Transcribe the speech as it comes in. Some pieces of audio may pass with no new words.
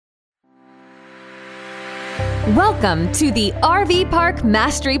Welcome to the RV Park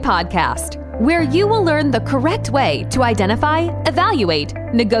Mastery Podcast, where you will learn the correct way to identify, evaluate,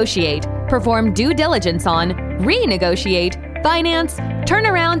 negotiate, perform due diligence on, renegotiate, finance, turn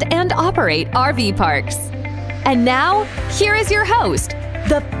around, and operate RV parks. And now, here is your host,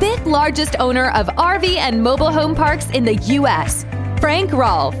 the fifth largest owner of RV and mobile home parks in the U.S., Frank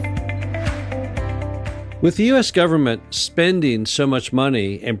Rolfe. With the U.S. government spending so much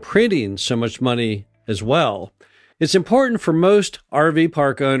money and printing so much money as well, it's important for most RV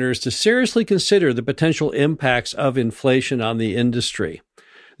park owners to seriously consider the potential impacts of inflation on the industry.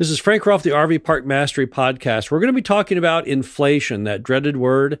 This is Frank Rolfe, the RV Park Mastery Podcast. We're going to be talking about inflation, that dreaded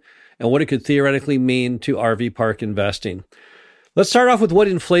word, and what it could theoretically mean to RV park investing. Let's start off with what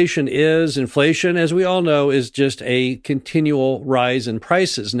inflation is. Inflation, as we all know, is just a continual rise in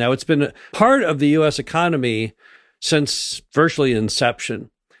prices. Now, it's been a part of the U.S. economy since virtually inception.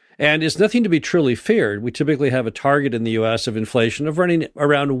 And it's nothing to be truly feared. We typically have a target in the U.S. of inflation of running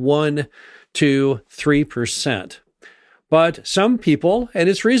around 1 to 3%. But some people, and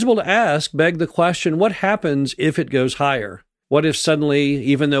it's reasonable to ask, beg the question, what happens if it goes higher? What if suddenly,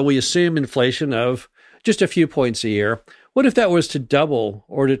 even though we assume inflation of just a few points a year, what if that was to double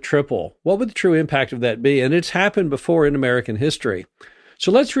or to triple? What would the true impact of that be? And it's happened before in American history.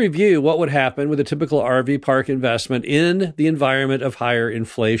 So let's review what would happen with a typical RV park investment in the environment of higher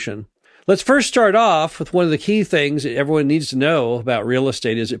inflation. Let's first start off with one of the key things that everyone needs to know about real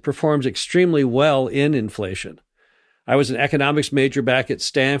estate is it performs extremely well in inflation. I was an economics major back at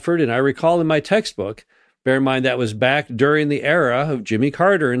Stanford, and I recall in my textbook, bear in mind that was back during the era of Jimmy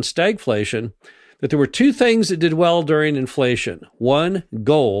Carter and stagflation, that there were two things that did well during inflation. One,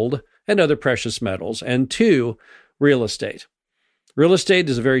 gold and other precious metals, and two, real estate. Real estate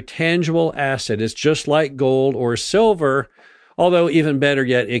is a very tangible asset. It's just like gold or silver, although even better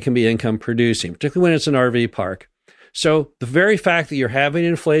yet, it can be income producing, particularly when it's an RV park. So the very fact that you're having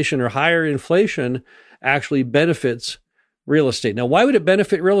inflation or higher inflation actually benefits real estate. Now, why would it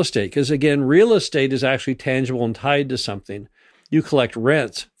benefit real estate? Because again, real estate is actually tangible and tied to something. You collect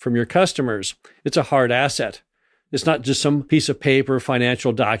rents from your customers. It's a hard asset. It's not just some piece of paper,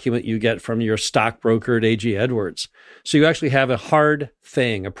 financial document you get from your stockbroker at A.G. Edwards. So you actually have a hard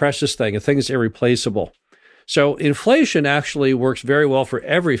thing, a precious thing, a thing that's irreplaceable. So inflation actually works very well for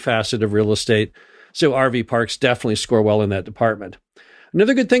every facet of real estate. So RV parks definitely score well in that department.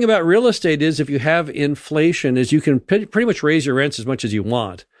 Another good thing about real estate is if you have inflation is you can pretty much raise your rents as much as you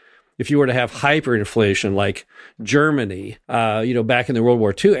want. If you were to have hyperinflation like Germany, back in the World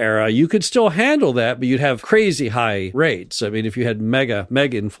War II era, you could still handle that, but you'd have crazy high rates. I mean, if you had mega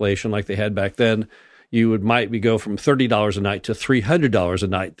inflation like they had back then, you might go from $30 a night to $300 a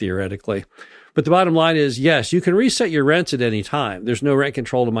night, theoretically. But the bottom line is, yes, you can reset your rents at any time. There's no rent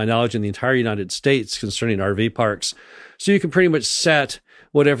control, to my knowledge, in the entire United States concerning RV parks. So you can pretty much set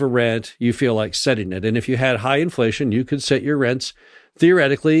whatever rent you feel like setting it. And if you had high inflation, you could set your rents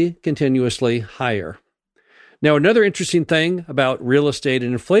theoretically continuously higher. Now, another interesting thing about real estate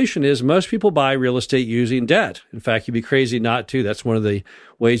and inflation is most people buy real estate using debt. In fact, you'd be crazy not to. That's one of the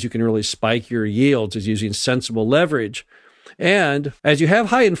ways you can really spike your yields is using sensible leverage. And as you have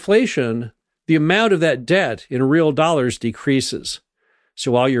high inflation, the amount of that debt in real dollars decreases.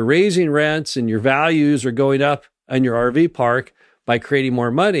 So while you're raising rents and your values are going up on your RV park by creating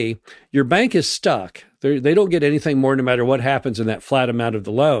more money, your bank is stuck. They don't get anything more no matter what happens in that flat amount of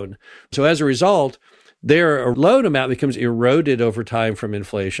the loan. So as a result, their loan amount becomes eroded over time from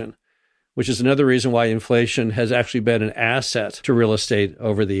inflation, which is another reason why inflation has actually been an asset to real estate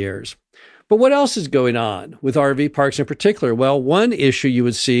over the years. But what else is going on with RV parks in particular? Well, one issue you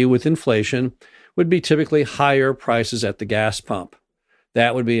would see with inflation would be typically higher prices at the gas pump.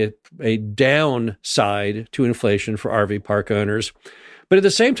 That would be a downside to inflation for RV park owners. But at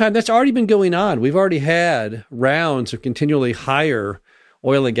the same time, that's already been going on. We've already had rounds of continually higher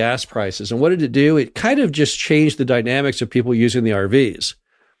oil and gas prices. And what did it do? It kind of just changed the dynamics of people using the RVs.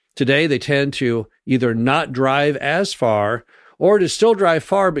 Today, they tend to either not drive as far or to still drive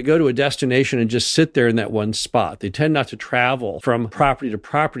far, but go to a destination and just sit there in that one spot. They tend not to travel from property to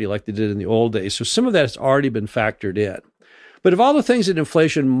property like they did in the old days. So some of that has already been factored in. But of all the things that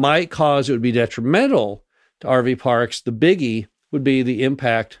inflation might cause, it would be detrimental to RV parks, the biggie would be the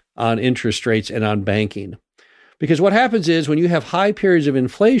impact on interest rates and on banking. Because what happens is when you have high periods of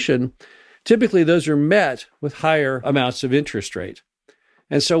inflation, typically those are met with higher amounts of interest rate.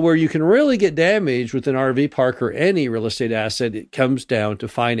 And so where you can really get damaged with an RV park or any real estate asset, it comes down to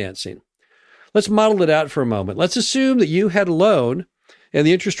financing. Let's model it out for a moment. Let's assume that you had a loan and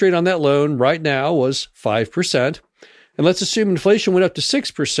the interest rate on that loan right now was 5%. And let's assume inflation went up to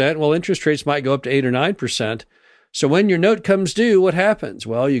 6%. Well, interest rates might go up to 8 or 9%. So when your note comes due, what happens?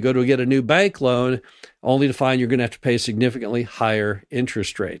 Well, you go to get a new bank loan only to find you're going to have to pay a significantly higher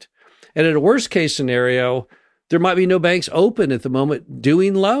interest rate. And in a worst case scenario, there might be no banks open at the moment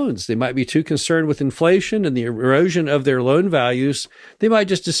doing loans. They might be too concerned with inflation and the erosion of their loan values. They might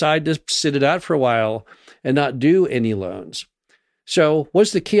just decide to sit it out for a while and not do any loans. So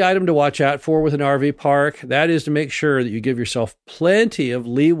what's the key item to watch out for with an RV park? That is to make sure that you give yourself plenty of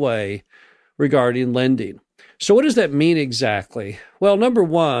leeway regarding lending. So what does that mean exactly? Well, number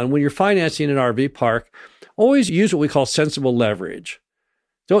one, when you're financing an RV park, always use what we call sensible leverage.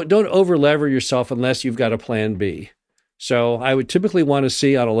 Don't over-lever yourself unless you've got a plan B. So I would typically want to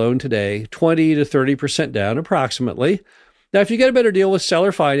see on a loan today 20 to 30% down approximately. Now, if you get a better deal with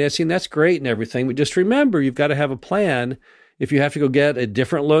seller financing, that's great and everything, but just remember, you've got to have a plan. If you have to go get a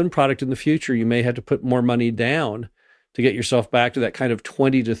different loan product in the future, you may have to put more money down to get yourself back to that kind of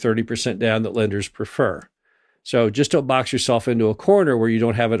 20 to 30% down that lenders prefer. So just don't box yourself into a corner where you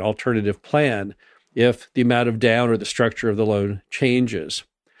don't have an alternative plan if the amount of down or the structure of the loan changes.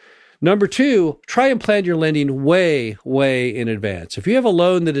 Number two, try and plan your lending way, way in advance. If you have a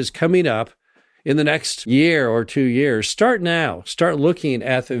loan that is coming up in the next year or 2 years, start now. Start looking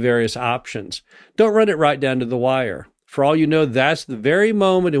at the various options. Don't run it right down to the wire. For all you know, that's the very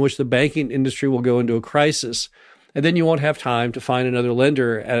moment in which the banking industry will go into a crisis, and then you won't have time to find another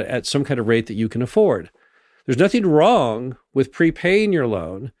lender at some kind of rate that you can afford. There's nothing wrong with prepaying your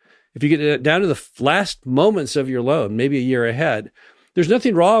loan. If you get it down to the last moments of your loan, maybe a year ahead, there's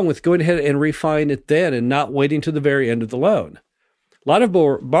nothing wrong with going ahead and refining it then and not waiting to the very end of the loan. A lot of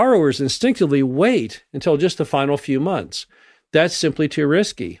borrowers instinctively wait until just the final few months. That's simply too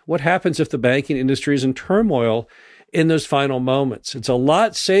risky. What happens if the banking industry is in turmoil in those final moments? It's a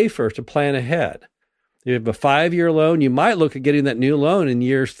lot safer to plan ahead. If you have a 5-year loan, you might look at getting that new loan in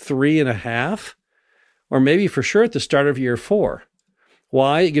year 3.5, or maybe for sure at the start of year 4.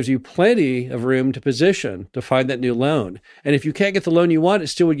 Why? It gives you plenty of room to position to find that new loan. And if you can't get the loan you want, it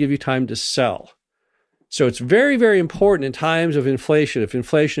still would give you time to sell. So it's very, very important in times of inflation, if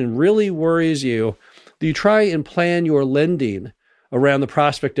inflation really worries you, that you try and plan your lending around the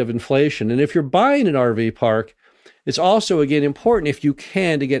prospect of inflation. And if you're buying an RV park, it's also, again, important if you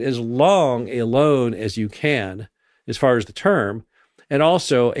can to get as long a loan as you can as far as the term, and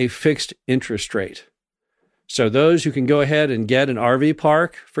also a fixed interest rate. So those who can go ahead and get an RV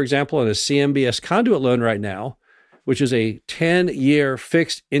park, for example, in a CMBS conduit loan right now, which is a 10-year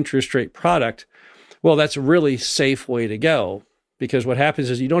fixed interest rate product, well, that's a really safe way to go, because what happens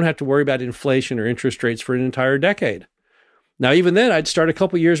is you don't have to worry about inflation or interest rates for an entire decade. Now, even then, I'd start a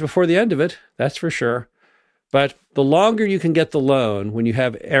couple years before the end of it, that's for sure. But the longer you can get the loan when you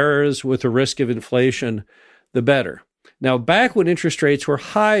have errors with the risk of inflation, the better. Now, back when interest rates were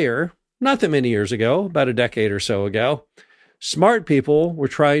higher, not that many years ago, about a decade or so ago, smart people were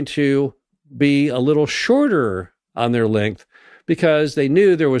trying to be a little shorter on their length because they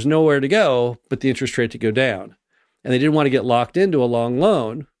knew there was nowhere to go but the interest rate to go down. And they didn't want to get locked into a long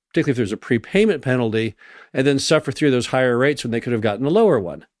loan, particularly if there's a prepayment penalty, and then suffer through those higher rates when they could have gotten a lower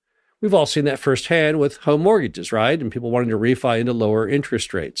one. We've all seen that firsthand with home mortgages, right? And people wanting to refi into lower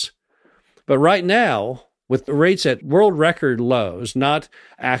interest rates. But right now, with the rates at world record lows, not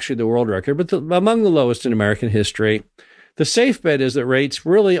actually the world record, but among the lowest in American history, the safe bet is that rates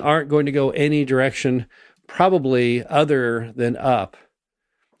really aren't going to go any direction, probably other than up.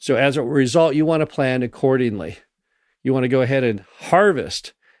 So as a result, you want to plan accordingly. You want to go ahead and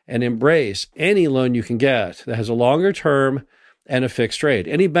harvest and embrace any loan you can get that has a longer term and a fixed rate.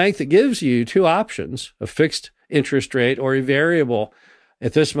 Any bank that gives you two options, a fixed interest rate or a variable,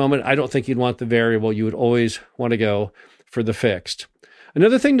 at this moment, I don't think you'd want the variable. You would always want to go for the fixed.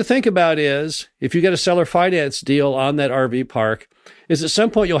 Another thing to think about is if you get a seller finance deal on that RV park, is at some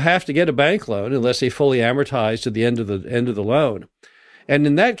point you'll have to get a bank loan unless they fully amortize to the end of the loan. And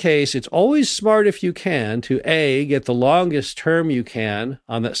in that case, it's always smart if you can to A, get the longest term you can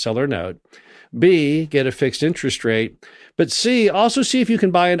on that seller note, B, get a fixed interest rate, but C, also see if you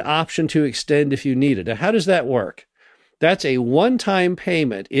can buy an option to extend if you need it. Now, how does that work? That's a one-time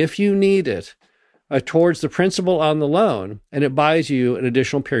payment, if you need it, towards the principal on the loan, and it buys you an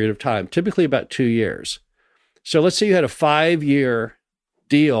additional period of time, typically about 2 years. So let's say you had a 5-year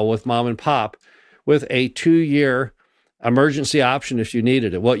deal with mom and pop with a 2-year emergency option if you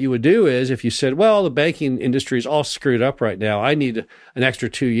needed it. What you would do is if you said, well, the banking industry is all screwed up right now, I need an extra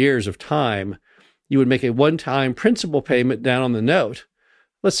 2 years of time, you would make a one-time principal payment down on the note,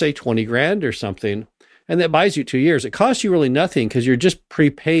 let's say $20,000 or something, and that buys you 2 years. It costs you really nothing because you're just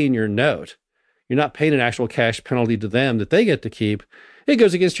prepaying your note. You're not paying an actual cash penalty to them that they get to keep. It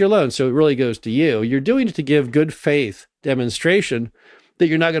goes against your loan, so it really goes to you. You're doing it to give good faith demonstration that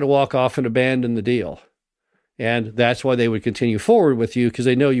you're not going to walk off and abandon the deal. And that's why they would continue forward with you, because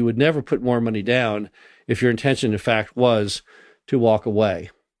they know you would never put more money down if your intention, in fact, was to walk away.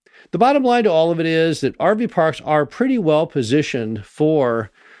 The bottom line to all of it is that RV parks are pretty well positioned for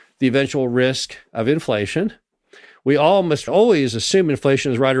the eventual risk of inflation. We almost always assume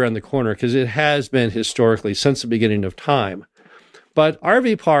inflation is right around the corner because it has been historically since the beginning of time. But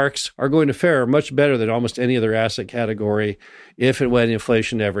RV parks are going to fare much better than almost any other asset category if and when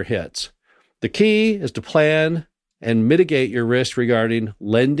inflation ever hits. The key is to plan and mitigate your risk regarding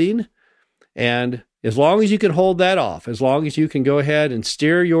lending. And as long as you can hold that off, as long as you can go ahead and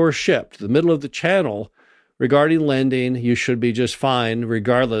steer your ship to the middle of the channel regarding lending, you should be just fine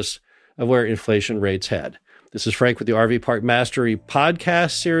regardless of where inflation rates head. This is Frank with the RV Park Mastery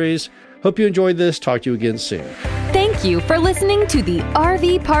podcast series. Hope you enjoyed this. Talk to you again soon. Thank you for listening to the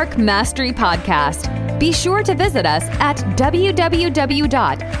RV Park Mastery Podcast. Be sure to visit us at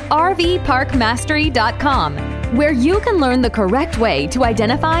www.rvparkmastery.com, where you can learn the correct way to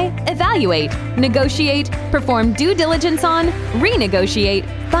identify, evaluate, negotiate, perform due diligence on, renegotiate,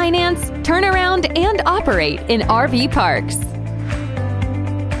 finance, turn around, and operate in RV parks.